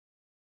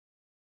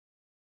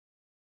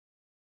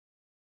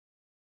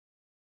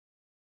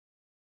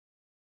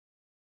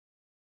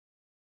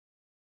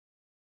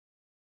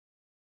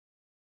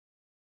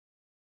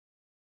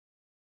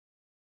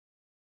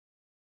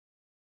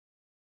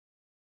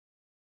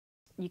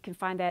you can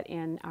find that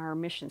in our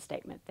mission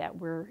statement, that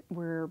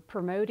we're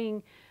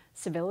promoting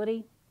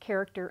civility,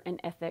 character, and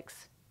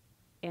ethics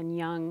in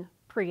young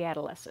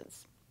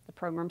pre-adolescents. The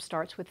program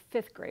starts with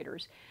 5th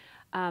graders.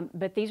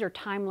 But these are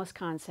timeless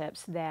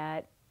concepts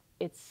that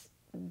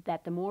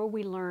the more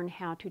we learn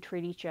how to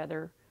treat each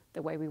other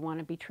the way we want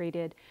to be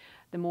treated,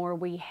 the more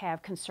we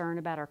have concern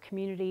about our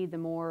community, the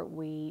more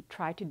we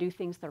try to do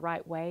things the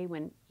right way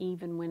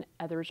even when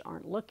others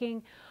aren't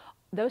looking.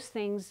 Those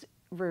things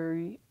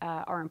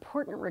are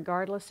important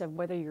regardless of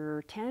whether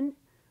you're 10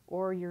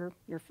 or you're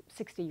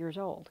 60 years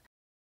old.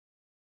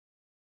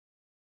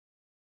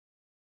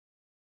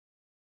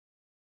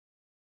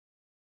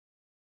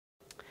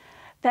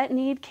 That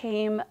need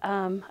came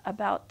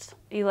about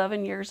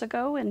 11 years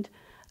ago, and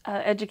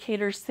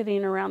educators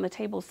sitting around the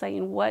table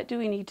saying, what do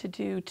we need to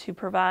do to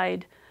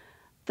provide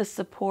the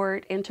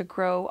support and to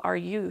grow our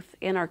youth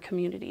in our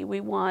community?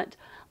 We want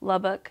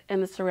Lubbock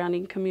and the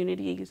surrounding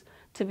communities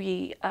to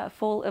be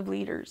full of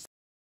leaders.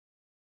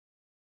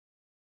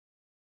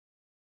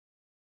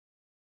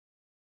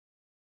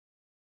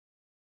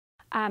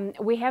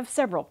 We have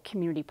several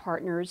community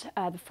partners.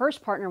 The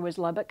first partner was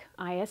Lubbock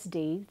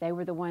ISD. They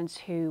were the ones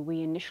who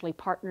we initially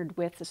partnered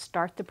with to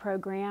start the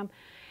program.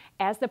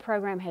 As the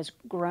program has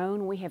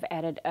grown, we have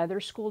added other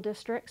school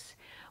districts.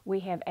 We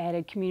have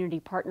added community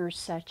partners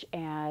such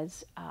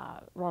as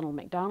Ronald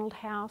McDonald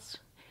House,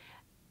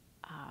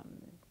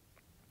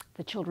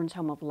 the Children's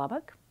Home of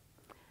Lubbock,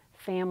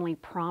 Family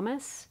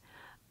Promise,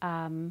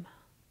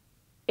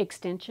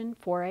 Extension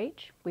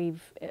 4-H.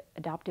 We've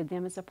adopted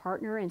them as a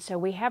partner, and so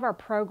we have our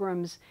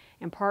programs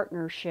and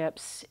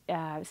partnerships.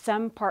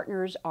 Some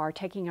partners are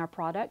taking our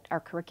product, our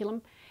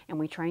curriculum, and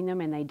we train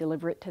them and they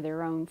deliver it to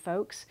their own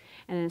folks.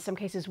 And in some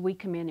cases we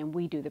come in and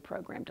we do the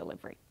program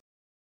delivery.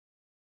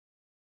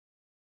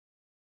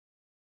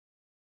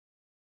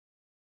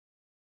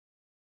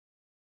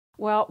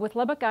 Well, with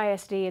Lubbock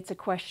ISD, it's a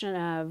question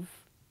of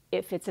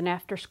if it's an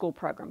after-school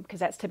program, because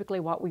that's typically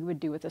what we would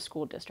do with a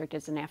school district,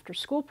 is an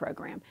after-school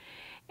program.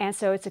 And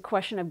so it's a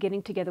question of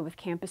getting together with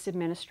campus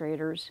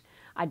administrators,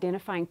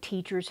 identifying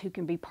teachers who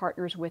can be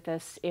partners with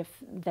us if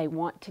they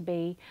want to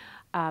be.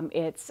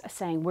 It's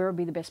saying where would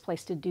be the best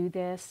place to do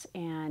this,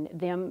 and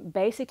them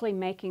basically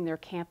making their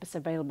campus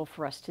available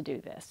for us to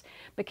do this.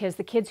 Because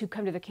the kids who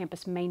come to the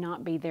campus may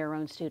not be their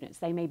own students.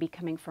 They may be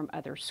coming from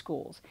other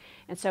schools.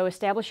 And so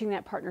establishing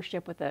that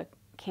partnership with a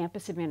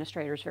campus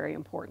administrator is very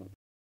important.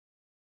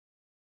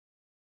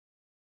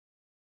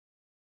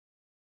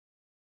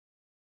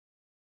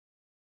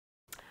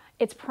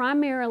 It's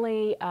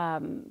primarily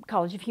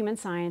College of Human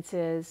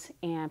Sciences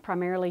and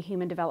primarily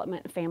Human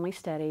Development and Family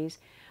Studies,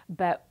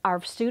 but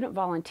our student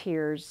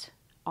volunteers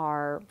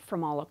are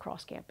from all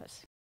across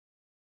campus.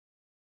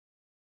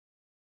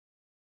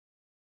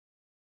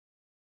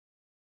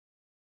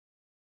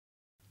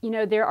 You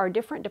know, there are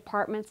different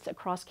departments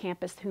across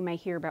campus who may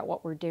hear about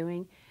what we're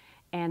doing,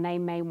 and they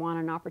may want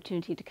an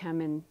opportunity to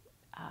come and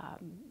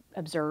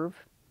observe.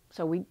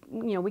 So we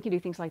can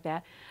do things like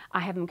that. I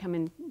have them come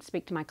and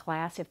speak to my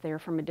class if they're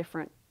from a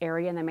different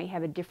area, and they may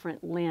have a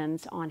different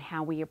lens on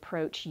how we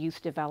approach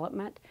youth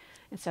development.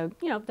 And so,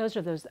 those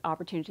are those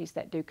opportunities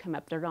that do come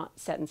up. They're not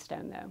set in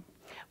stone, though.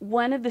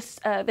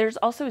 There's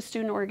also a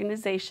student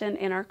organization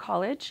in our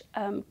college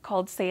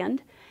called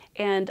SAND,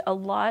 and a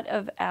lot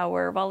of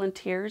our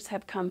volunteers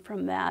have come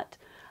from that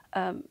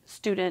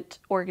student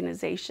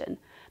organization.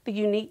 The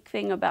unique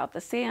thing about the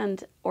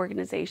SAND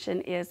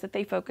organization is that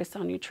they focus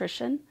on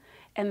nutrition,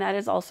 and that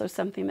is also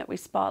something that we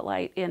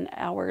spotlight in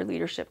our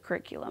leadership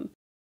curriculum.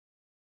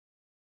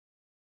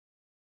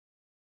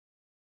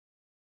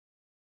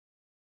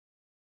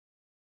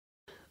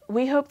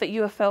 We hope that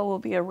UFL will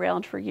be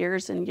around for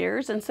years and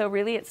years, and so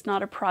really it's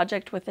not a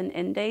project with an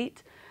end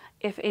date.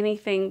 If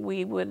anything,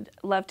 we would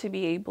love to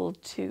be able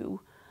to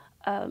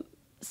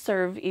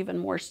serve even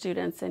more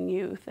students and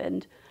youth,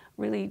 and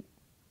really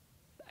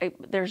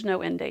there's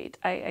no end date.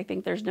 I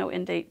think there's no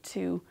end date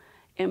to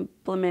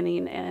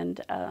implementing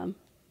and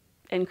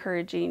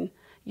encouraging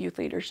youth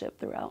leadership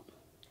throughout.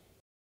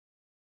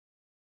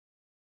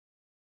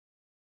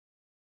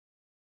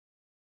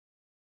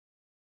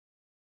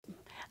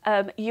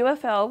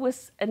 UFL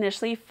was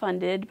initially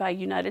funded by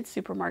United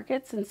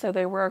Supermarkets, and so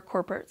they were a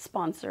corporate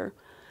sponsor.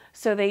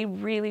 So they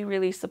really,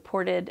 really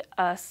supported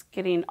us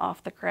getting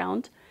off the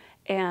ground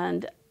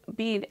and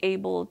being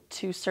able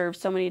to serve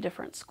so many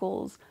different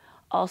schools.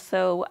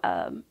 Also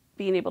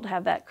being able to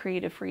have that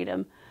creative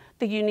freedom.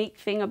 The unique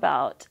thing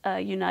about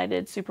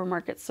United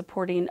Supermarkets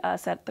supporting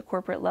us at the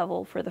corporate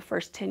level for the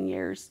first 10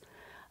 years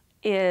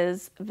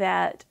is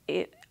that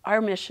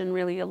our mission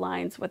really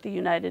aligns with the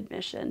United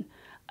mission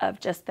of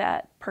just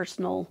that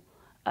personal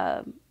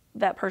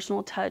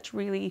touch,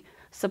 really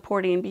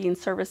supporting, being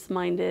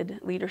service-minded,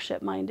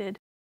 leadership-minded.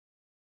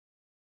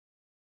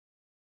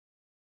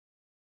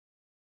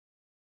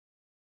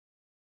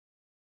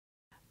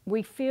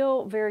 We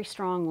feel very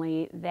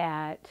strongly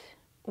that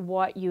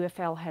what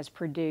UFL has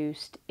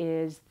produced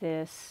is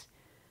this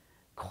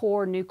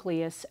core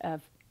nucleus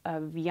of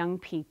of young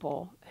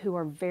people who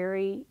are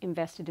very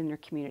invested in their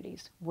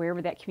communities,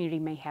 wherever that community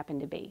may happen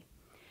to be.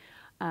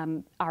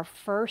 Our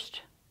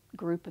first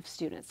group of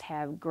students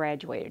have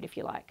graduated, if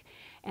you like,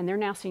 and they're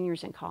now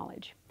seniors in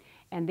college.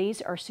 And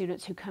these are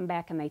students who come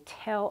back and they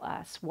tell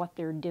us what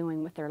they're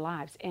doing with their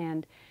lives.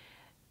 And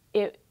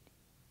it's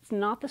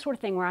not the sort of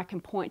thing where I can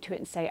point to it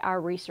and say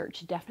our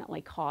research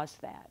definitely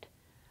caused that,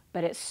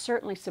 but it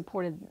certainly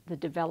supported the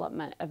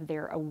development of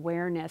their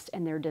awareness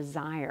and their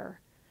desire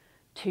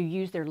to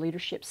use their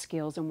leadership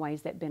skills in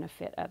ways that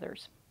benefit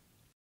others.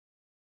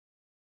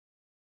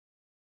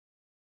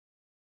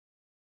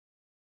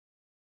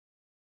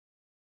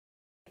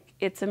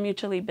 It's a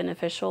mutually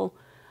beneficial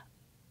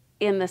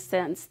in the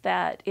sense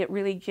that it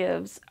really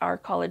gives our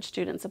college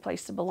students a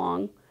place to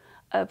belong,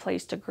 a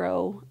place to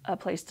grow, a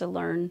place to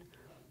learn,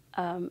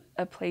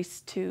 a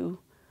place to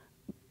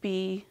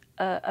be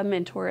a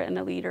mentor and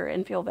a leader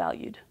and feel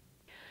valued.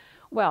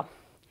 Well,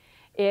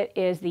 it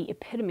is the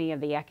epitome of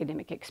the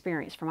academic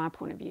experience from my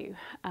point of view.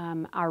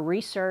 Our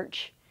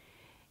research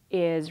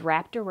is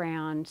wrapped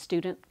around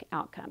student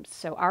outcomes.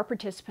 So our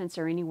participants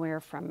are anywhere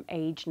from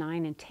age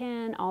 9 and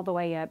 10 all the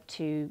way up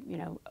to,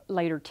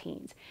 later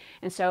teens.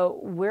 And so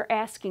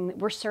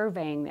we're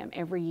surveying them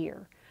every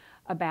year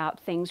about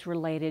things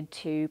related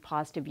to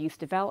positive youth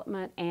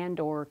development and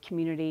or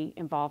community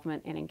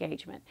involvement and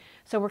engagement.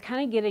 So we're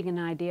kind of getting an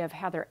idea of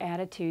how their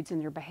attitudes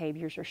and their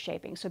behaviors are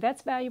shaping. So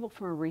that's valuable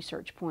from a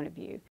research point of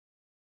view.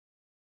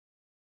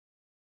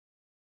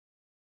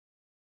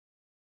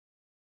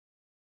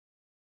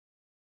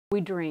 We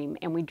dream,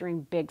 and we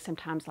dream big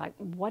sometimes, like,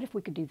 what if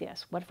we could do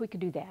this? What if we could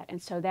do that?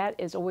 And so that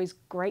is always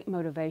great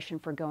motivation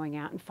for going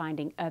out and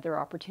finding other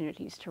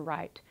opportunities to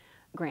write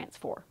grants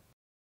for.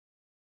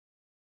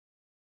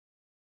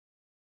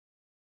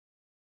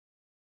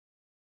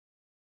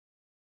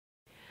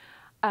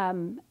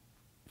 From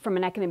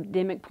an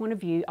academic point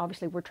of view,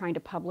 obviously we're trying to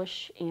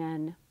publish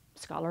in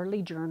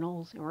scholarly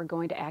journals, and we're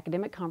going to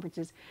academic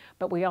conferences,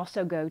 but we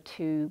also go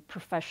to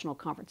professional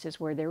conferences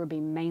where there would be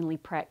mainly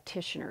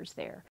practitioners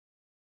there.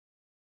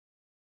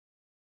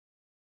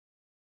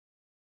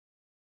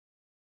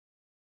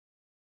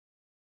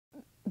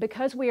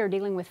 Because we are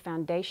dealing with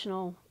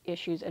foundational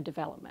issues of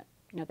development,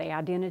 the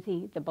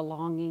identity, the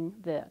belonging,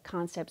 the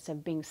concepts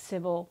of being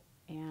civil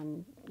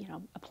and,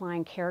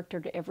 applying character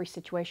to every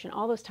situation,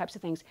 all those types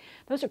of things,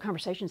 those are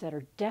conversations that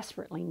are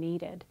desperately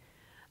needed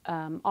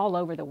all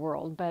over the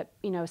world, but,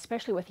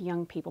 especially with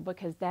young people,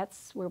 because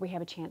that's where we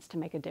have a chance to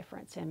make a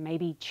difference and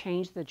maybe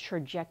change the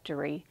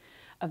trajectory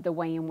of the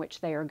way in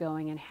which they are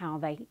going and how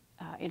they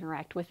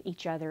interact with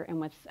each other and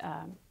with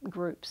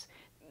groups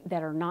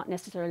that are not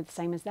necessarily the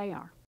same as they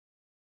are.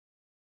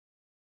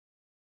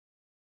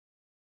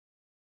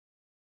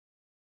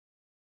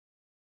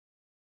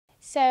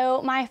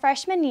 So my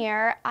freshman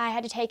year, I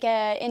had to take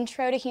an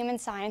Intro to Human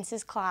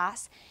Sciences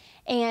class,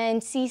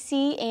 and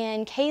Cece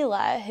and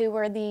Kayla, who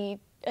were the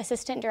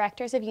assistant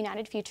directors of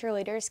United Future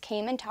Leaders,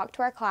 came and talked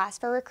to our class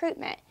for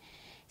recruitment.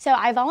 So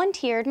I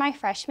volunteered my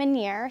freshman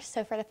year.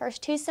 So for the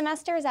first 2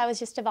 semesters, I was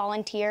just a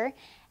volunteer,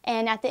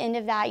 and at the end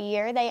of that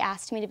year, they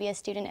asked me to be a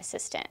student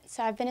assistant.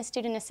 So I've been a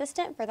student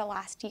assistant for the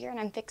last year, and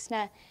I'm fixing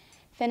to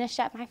finish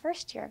up my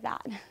first year of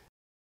that.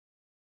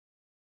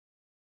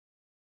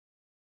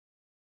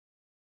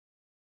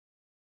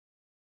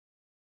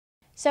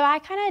 So I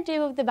kind of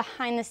do the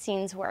behind the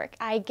scenes work.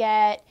 I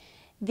get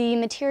the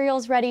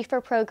materials ready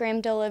for program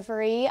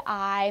delivery,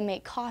 I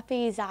make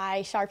copies,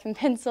 I sharpen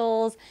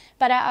pencils,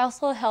 but I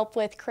also help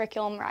with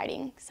curriculum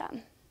writing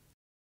some.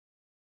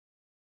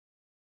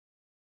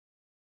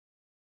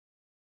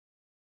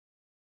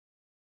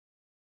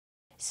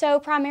 So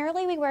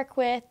primarily we work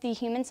with the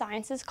Human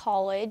Sciences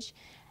College,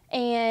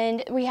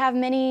 and we have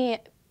many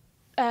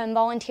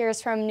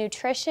volunteers from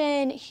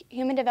nutrition,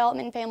 human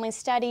development and family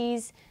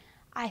studies.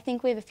 I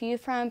think we have a few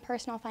from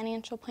personal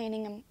financial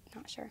planning, I'm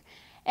not sure.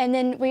 And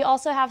then we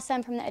also have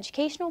some from the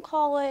educational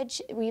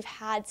college. We've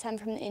had some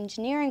from the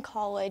engineering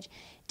college.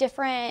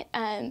 Different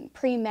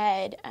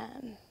pre-med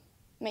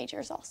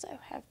majors also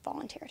have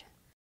volunteered.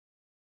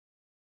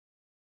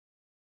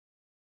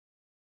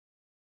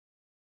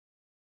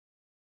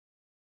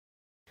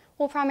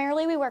 Well,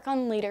 primarily we work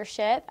on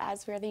leadership,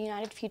 as we're the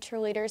United Future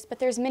Leaders, but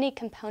there's many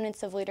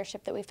components of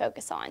leadership that we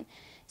focus on.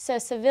 So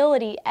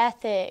civility,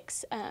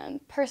 ethics,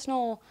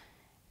 personal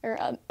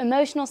or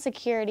emotional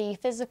security,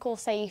 physical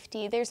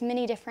safety, there's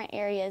many different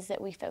areas that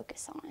we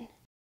focus on.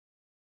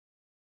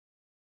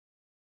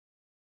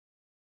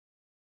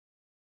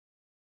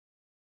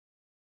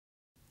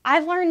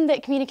 I've learned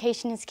that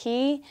communication is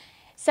key.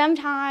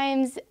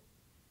 Sometimes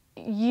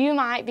you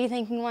might be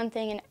thinking one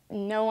thing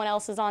and no one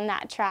else is on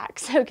that track.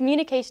 So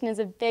communication is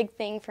a big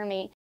thing for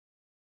me.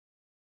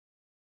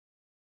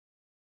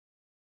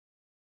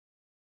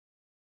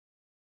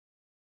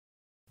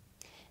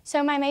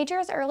 So my major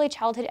is early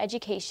childhood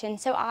education,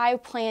 so I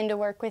plan to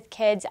work with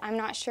kids. I'm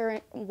not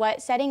sure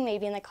what setting,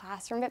 maybe in the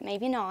classroom, but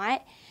maybe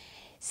not.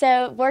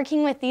 So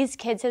working with these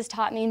kids has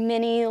taught me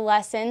many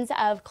lessons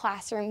of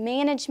classroom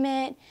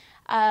management,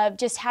 of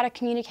just how to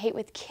communicate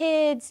with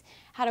kids,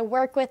 how to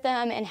work with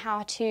them and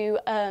how to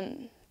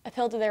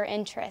appeal to their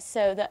interests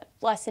so the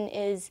lesson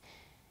is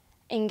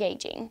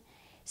engaging.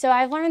 So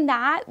I've learned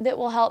that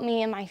will help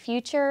me in my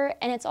future,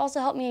 and it's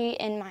also helped me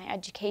in my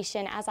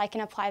education as I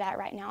can apply that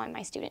right now in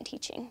my student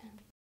teaching.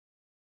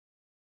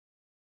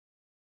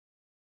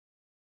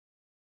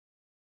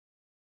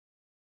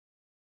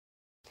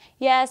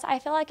 Yes, I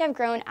feel like I've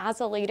grown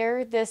as a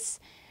leader. This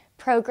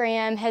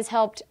program has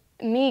helped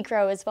me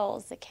grow as well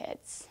as the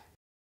kids.